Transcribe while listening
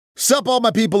Sup, all my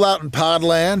people out in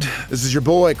Podland. This is your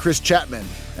boy, Chris Chatman,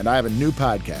 and I have a new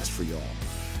podcast for y'all.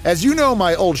 As you know,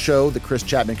 my old show, The Chris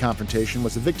Chatman Confrontation,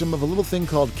 was a victim of a little thing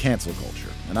called cancel culture,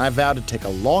 and I vowed to take a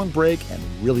long break and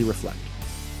really reflect.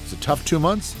 It's a tough 2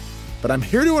 months, but I'm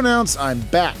here to announce I'm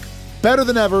back, better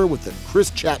than ever, with the Chris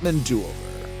Chatman Do-Over.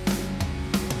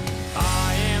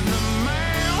 I am the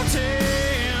mountain,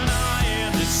 I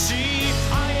am the sea,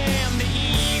 I am the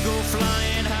eagle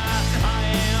flying high, I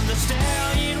am the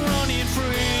stallion running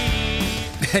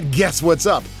free. And guess what's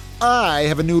up? I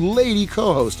have a new lady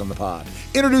co-host on the pod.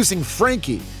 Introducing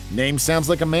Frankie. Name sounds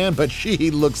like a man, but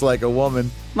she looks like a woman.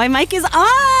 My mic is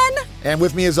on! And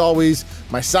with me, as always,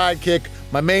 my sidekick,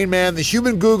 my main man, the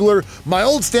human Googler, my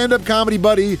old stand-up comedy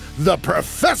buddy, the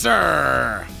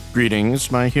Professor! Greetings,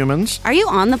 my humans. Are you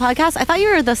on the podcast? I thought you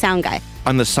were the sound guy.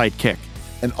 I'm the sidekick.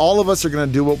 And all of us are going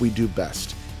to do what we do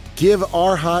best. Give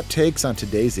our hot takes on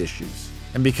today's issues.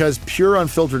 And because pure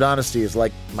unfiltered honesty is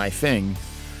like my thing,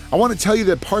 I want to tell you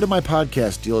that part of my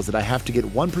podcast deal is that I have to get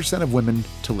 1% of women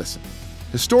to listen.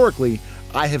 Historically,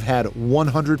 I have had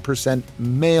 100%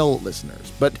 male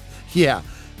listeners. But yeah,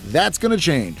 that's going to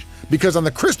change. Because on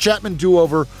the Chris Chatman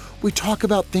Do-Over, we talk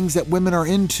about things that women are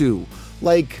into,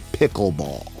 like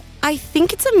pickleball. I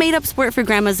think it's a made-up sport for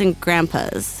grandmas and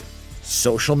grandpas.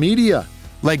 Social media.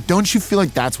 Like, don't you feel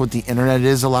like that's what the internet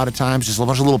is a lot of times? Just a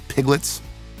bunch of little piglets?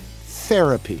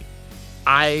 Therapy.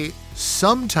 I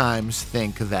sometimes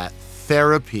think that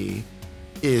therapy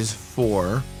is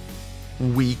for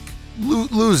weak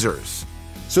losers.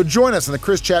 So join us on the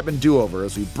Chris Chatman Do-Over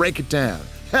as we break it down,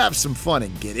 have some fun,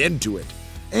 and get into it.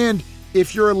 And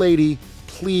if you're a lady,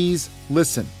 please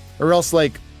listen, or else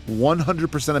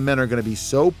 100% of men are going to be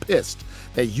so pissed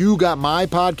that you got my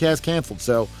podcast canceled.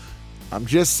 So I'm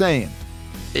just saying,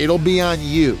 it'll be on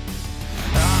you.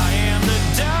 I am the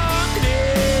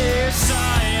darkness,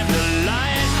 I am the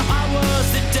light, I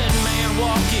was the dead man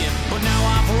walking, but now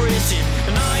I've risen,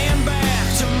 and I am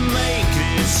back to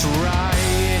make this right.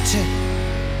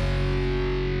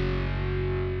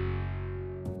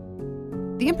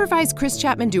 The improvised Chris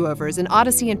Chatman Do-Over is an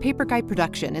Odyssey and Paper Guy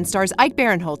production and stars Ike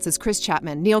Barinholtz as Chris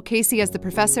Chatman, Neil Casey as the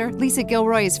Professor, Lisa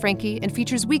Gilroy as Frankie, and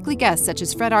features weekly guests such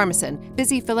as Fred Armisen,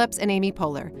 Busy Phillips, and Amy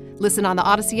Poehler. Listen on the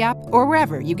Odyssey app or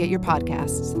wherever you get your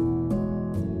podcasts.